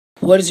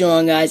What is going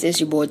on, guys? It's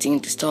your boy Team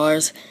the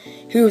Stars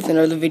here with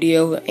another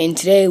video, and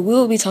today we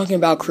will be talking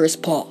about Chris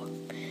Paul.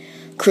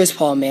 Chris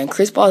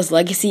Paul's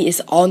legacy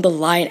is on the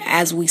line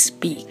as we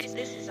speak.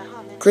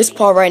 Chris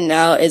Paul right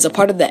now is a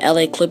part of the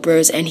LA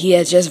Clippers, and he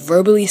has just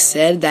verbally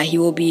said that he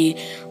will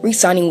be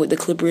re-signing with the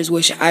Clippers,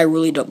 which I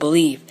really don't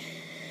believe.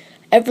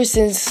 Ever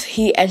since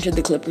he entered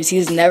the Clippers,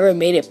 he's never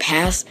made it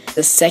past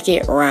the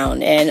second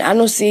round, and I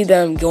don't see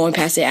them going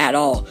past it at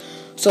all.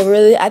 So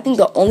really, I think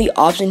the only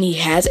option he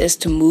has is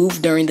to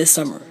move during the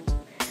summer.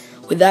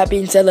 With that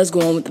being said, let's go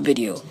on with the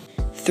video.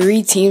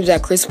 3 teams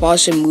that Chris Paul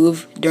should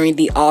move during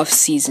the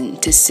off-season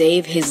to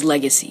save his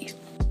legacy.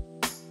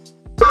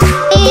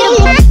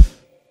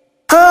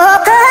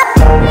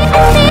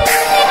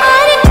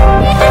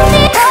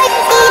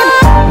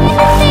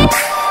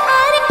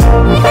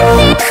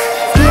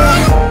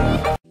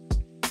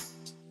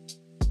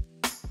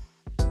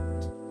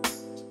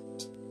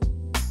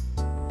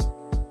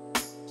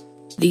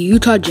 The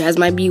Utah Jazz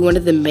might be one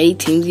of the many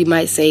teams you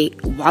might say,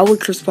 why would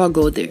Chris Paul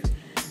go there?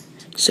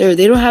 Sure,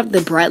 they don't have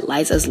the bright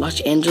lights as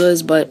Los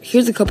Angeles, but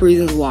here's a couple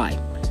reasons why.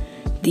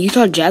 The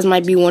Utah Jazz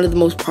might be one of the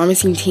most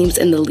promising teams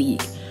in the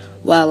league.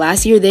 While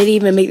last year they didn't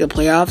even make the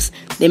playoffs,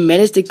 they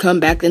managed to come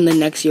back in the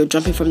next year,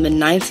 jumping from the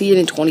 9th seed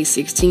in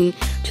 2016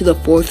 to the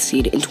 4th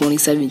seed in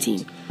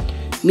 2017.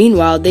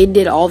 Meanwhile, they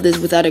did all of this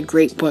without a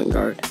great point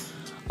guard.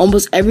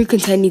 Almost every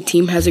contending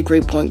team has a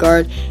great point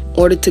guard in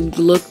order to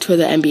look to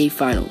the NBA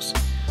Finals.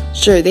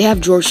 Sure, they have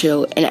George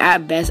Hill, an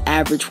at best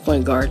average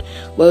point guard,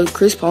 but with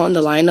Chris Paul in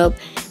the lineup,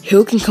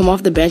 Hill can come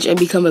off the bench and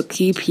become a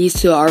key piece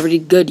to an already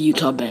good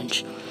Utah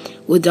bench.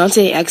 With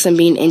Dante Exum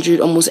being injured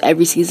almost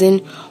every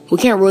season, we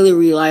can't really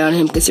rely on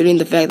him considering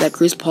the fact that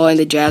Chris Paul and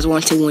the Jazz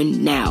want to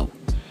win now.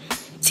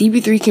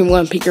 CP3 can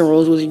run pick and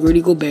rolls with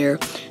Rudy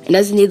Gobert and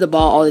doesn't need the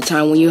ball all the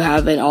time when you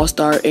have an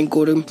all-star in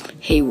Gordon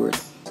Hayward.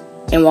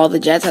 And while the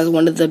Jazz has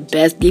one of the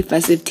best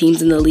defensive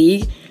teams in the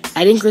league,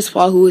 adding Chris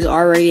Paul, who is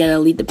already an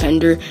elite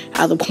defender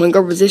at the point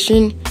guard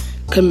position,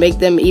 could make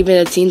them even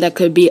a team that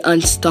could be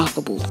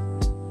unstoppable.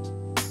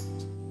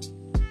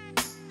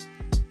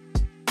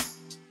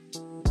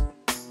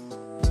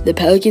 The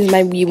Pelicans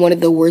might be one of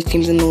the worst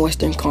teams in the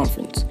Western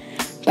Conference,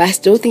 but I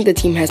still think the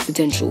team has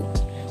potential.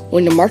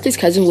 When DeMarcus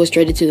Cousins was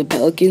traded to the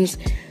Pelicans,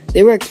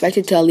 they were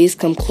expected to at least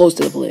come close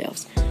to the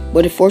playoffs,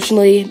 but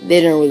unfortunately, they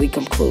didn't really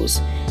come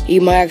close.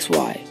 You might ask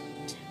why.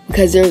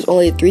 Because there's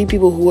only 3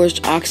 people who are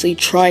actually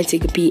trying to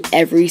compete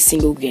every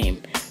single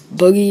game: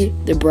 Boogie,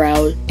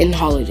 DeBrow, and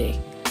Holiday.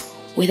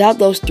 Without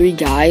those 3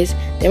 guys,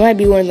 they might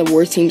be one of the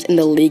worst teams in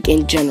the league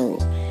in general.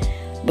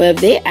 But if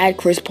they add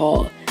Chris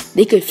Paul,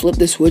 they could flip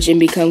the switch and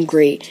become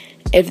great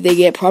if they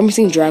get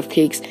promising draft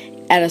picks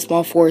at a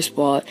small forward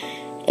spot,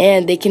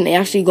 and they can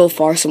actually go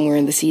far somewhere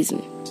in the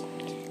season.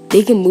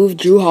 They can move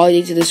Drew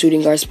Holiday to the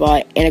shooting guard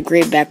spot and a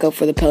great backup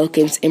for the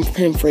Pelicans in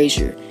Clint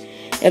Frazier.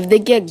 If they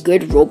get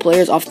good role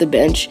players off the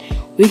bench,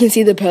 we can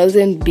see the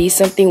Pelicans be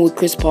something with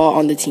Chris Paul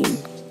on the team.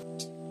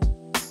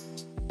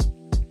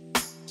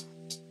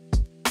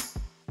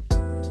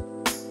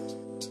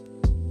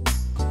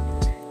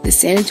 The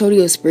San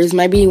Antonio Spurs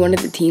might be one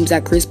of the teams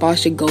that Chris Paul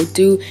should go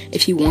to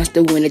if he wants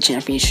to win a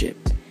championship.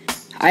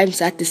 I am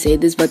sad to say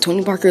this, but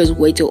Tony Parker is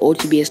way too old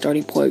to be a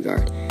starting point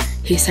guard.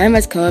 His time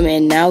has come,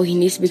 and now he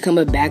needs to become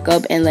a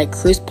backup and let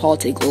Chris Paul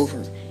take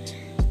over.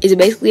 It's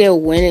basically a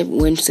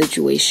win-win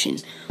situation,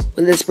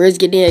 with the Spurs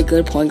getting a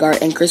good point guard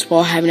and Chris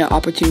Paul having an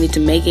opportunity to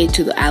make it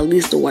to at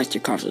least the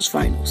Western Conference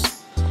Finals.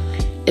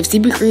 If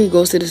CP3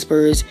 goes to the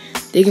Spurs,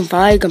 they can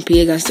finally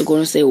compete against the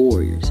Golden State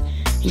Warriors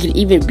and can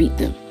even beat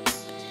them.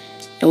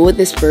 And with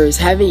the Spurs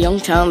having young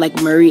talent like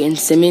Murray and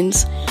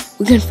Simmons,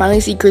 we can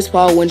finally see Chris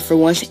Paul win for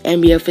once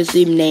and be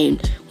officially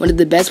named one of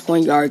the best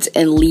point guards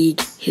in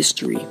league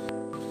history.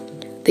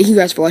 Thank you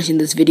guys for watching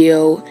this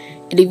video,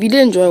 and if you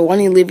did enjoy, why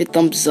don't you leave a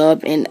thumbs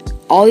up, and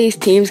all these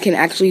teams can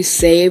actually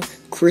save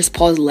Chris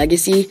Paul's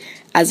legacy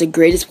as the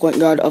greatest point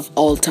guard of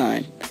all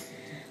time.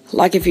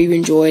 Like if you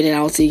enjoyed, and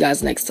I'll see you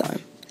guys next time.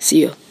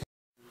 See ya.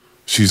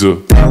 She's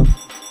a